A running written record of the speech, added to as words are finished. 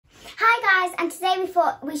And today we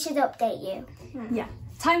thought we should update you. Yeah,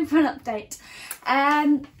 time for an update.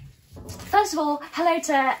 First of all, hello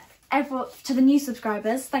to everyone, to the new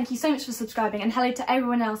subscribers. Thank you so much for subscribing, and hello to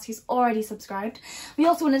everyone else who's already subscribed. We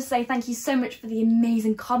also wanted to say thank you so much for the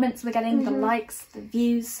amazing comments we're getting, the likes, the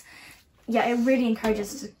views. Yeah, it really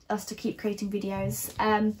encourages us to keep creating videos.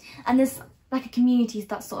 And there's like a community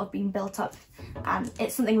that's sort of been built up, and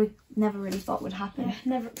it's something we never really thought would happen. Yeah,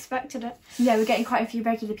 never expected it. Yeah, we're getting quite a few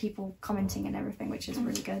regular people commenting and everything, which is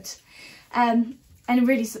really good. And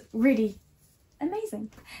really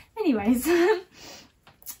amazing. Anyways,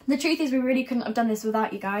 the truth is we really couldn't have done this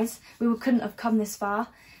without you guys. We couldn't have come this far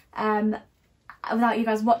without you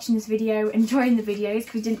guys watching this video, enjoying the videos,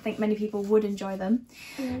 because we didn't think many people would enjoy them.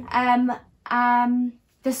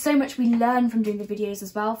 There's so much we learn from doing the videos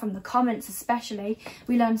as well, from the comments especially.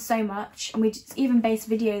 We learn so much, and we just even base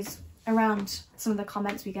videos around some of the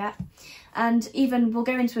comments we get. And even we'll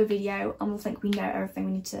go into a video and we'll think we know everything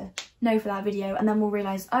we need to know for that video, and then we'll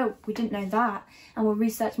realise, oh, we didn't know that, and we'll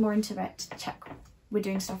research more into it to check we're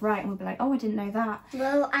doing stuff right, and we'll be like, oh, I didn't know that.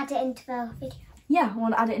 We'll add it into the video. Yeah,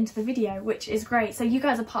 we'll add it into the video, which is great. So you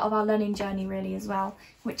guys are part of our learning journey really as well,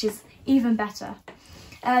 which is even better.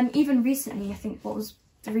 Even recently, I think, what was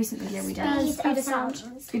the recent video we did? Speed of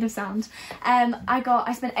sound. Speed of sound.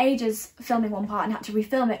 I spent ages filming one part and had to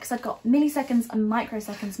refilm it because I'd got milliseconds and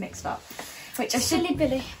microseconds mixed up. Which Silly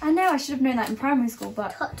Billy. I know, I should have known that in primary school,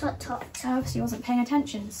 but Tot. I obviously wasn't paying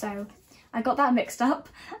attention, so I got that mixed up.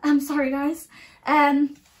 I'm sorry, guys.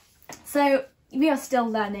 So we are still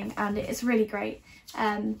learning, and it's really great.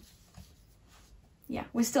 Yeah,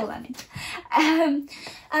 we're still learning.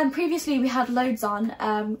 Previously we had loads on.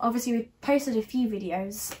 Obviously we posted a few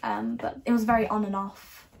videos, but it was very on and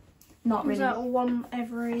off. Not really. Was that one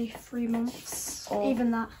every 3 months? Or even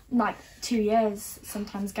that? Like 2 years,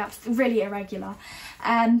 sometimes gaps, really irregular.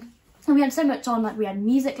 And we had so much on, like we had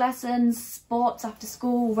music lessons, sports after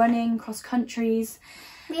school, running, cross countries.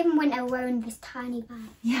 We even went away in this tiny van.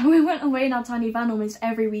 Yeah, we went away in our tiny van almost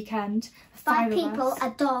every weekend. 5 people, a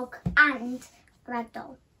dog, and a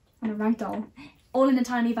ragdoll. And a ragdoll, all in a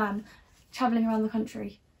tiny van, travelling around the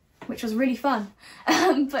country, which was really fun.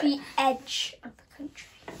 But the edge of the country.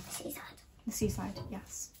 The seaside. The seaside,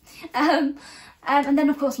 yes. And then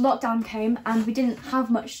of course lockdown came, and we didn't have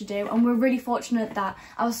much to do, and we're really fortunate that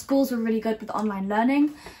our schools were really good with online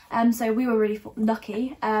learning, so we were really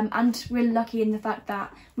lucky, and we're lucky in the fact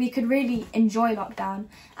that we could really enjoy lockdown,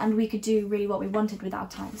 and we could do really what we wanted with our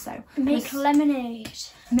time. So make lemonade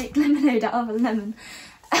out of a lemon.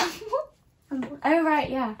 Oh right,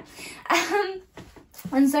 yeah.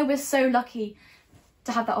 And so we're so lucky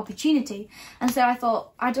to have that opportunity. And so I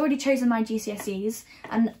thought, I'd already chosen my GCSEs,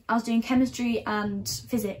 and I was doing chemistry and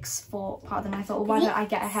physics for part of them. I thought, well, why don't I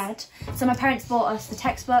get ahead? So my parents bought us the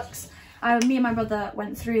textbooks. Me and my brother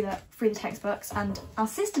went through the textbooks, and our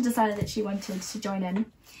sister decided that she wanted to join in,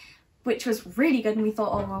 which was really good. And we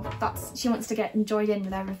thought, oh well, she wants to get enjoyed in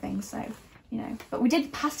with everything, so you know. But we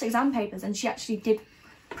did pass exam papers, and she actually did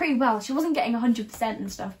pretty well. She wasn't getting 100%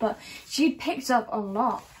 and stuff, but she picked up a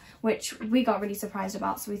lot, which we got really surprised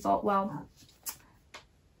about. So we thought, well,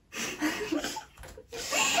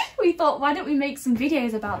 why don't we make some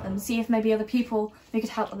videos about them, see if maybe we could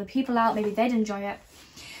help other people out, maybe they'd enjoy it.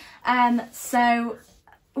 So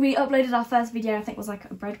we uploaded our first video, I think it was like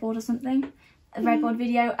a breadboard or something, a breadboard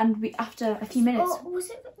video, and after a few minutes. Oh,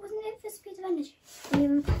 wasn't it for Speed of Energy?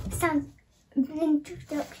 Sound.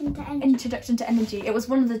 Introduction to Energy. Introduction to Energy. It was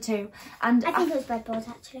one of the two, and I think it was breadboard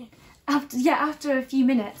actually. After a few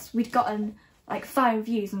minutes, we'd gotten like 5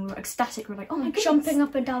 views, and we were ecstatic. We were like, oh my goodness. Jumping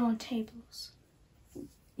up and down on tables.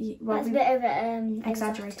 Well, that's a bit over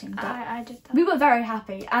exaggerating, but I did that. We were very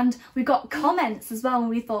happy, and we got comments as well, and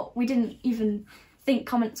we thought, we didn't even think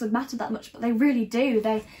comments would matter that much, but they really do.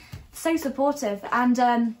 They're so supportive,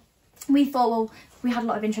 and we thought, well, we had a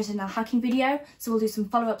lot of interest in our hacking video, so we'll do some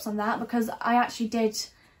follow-ups on that, because I actually did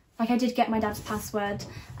get my dad's password,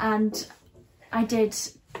 and I did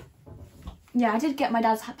get my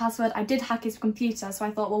dad's password. I did hack his computer, so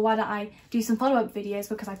I thought, well, why don't I do some follow-up videos,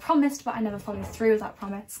 because I promised, but I never followed through with that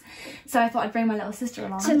promise. So I thought I'd bring my little sister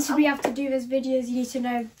along. So to be able to do those videos, you need to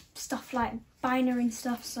know stuff like binary and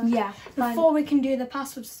stuff. So yeah, before we can do the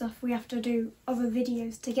password stuff, we have to do other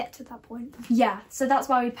videos to get to that point. Yeah, so that's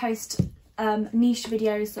why we post niche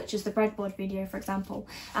videos such as the breadboard video, for example,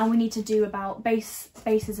 and we need to do about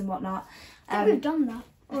bases and whatnot. I think we've done that.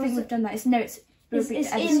 I think we've done that. It's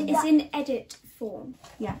in edit form.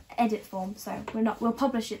 Yeah, edit form. So we'll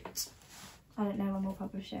publish it. I don't know when we'll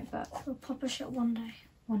publish it, but we'll publish it one day.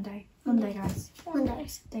 One day, guys. One day.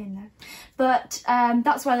 Stay in there. But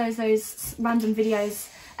that's why there's those random videos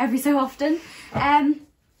every so often.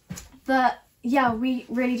 But yeah, we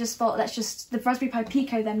really just thought the Raspberry Pi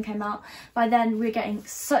Pico then came out. By then we were getting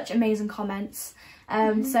such amazing comments.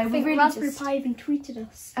 So we really Raspberry Pi even tweeted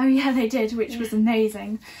us. Oh yeah, they did, which was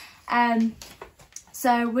amazing.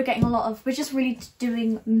 So we're getting we're just really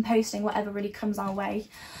doing and posting whatever really comes our way.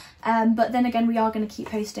 But then again, we are going to keep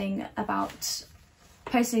posting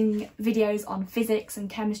videos on physics and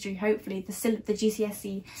chemistry, hopefully, the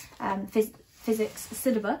GCSE physics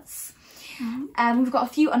syllabus. We've got a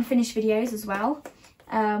few unfinished videos as well.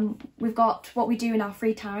 We've got what we do in our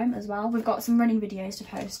free time as well. We've got some running videos to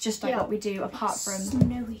post, just like what we do apart from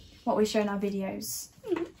what we show in our videos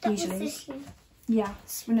usually. Yeah,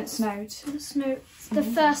 when it snowed. It snowed. The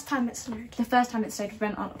first time it snowed. The first time it snowed, we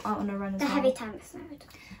went out on a run as well. The heavy time it snowed.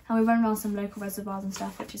 And we run around some local reservoirs and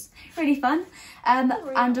stuff, which is really fun.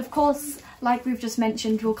 And of course, like we've just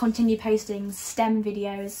mentioned, we'll continue posting STEM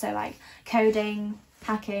videos, so like coding,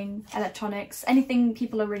 hacking, electronics, anything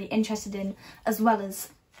people are really interested in, as well as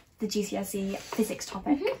the GCSE physics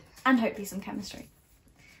topic, and hopefully some chemistry.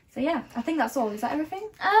 So yeah, I think that's all. Is that everything?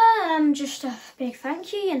 Just a big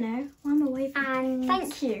thank you, you know. I'm away from And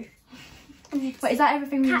thank you. Wait, is that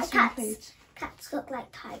everything we need to include? Cats look like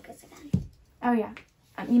tigers again. Oh yeah,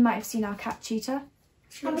 and you might have seen our cat Cheetah.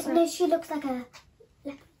 No, she looks like a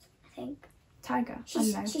leopard, I think. Tiger, I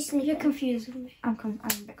don't know. She's sleeping. You're confused with me. I'm a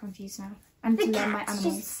bit confused now. I need to Big learn my cat.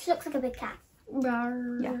 animals. She looks like a big cat.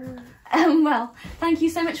 Yeah. Well, thank you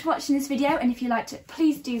so much for watching this video, and if you liked it,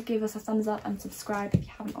 please do give us a thumbs up and subscribe if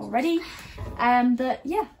you haven't already. But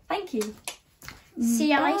yeah, thank you.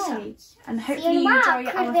 See you Bye. later. And hopefully you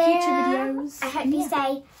enjoy our future videos. I hope you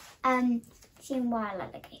say, see you in a while,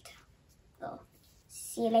 alligator. Or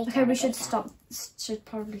see you later. Okay, we should alligator. stop. Should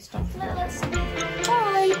probably stop. No, let's-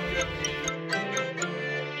 Bye.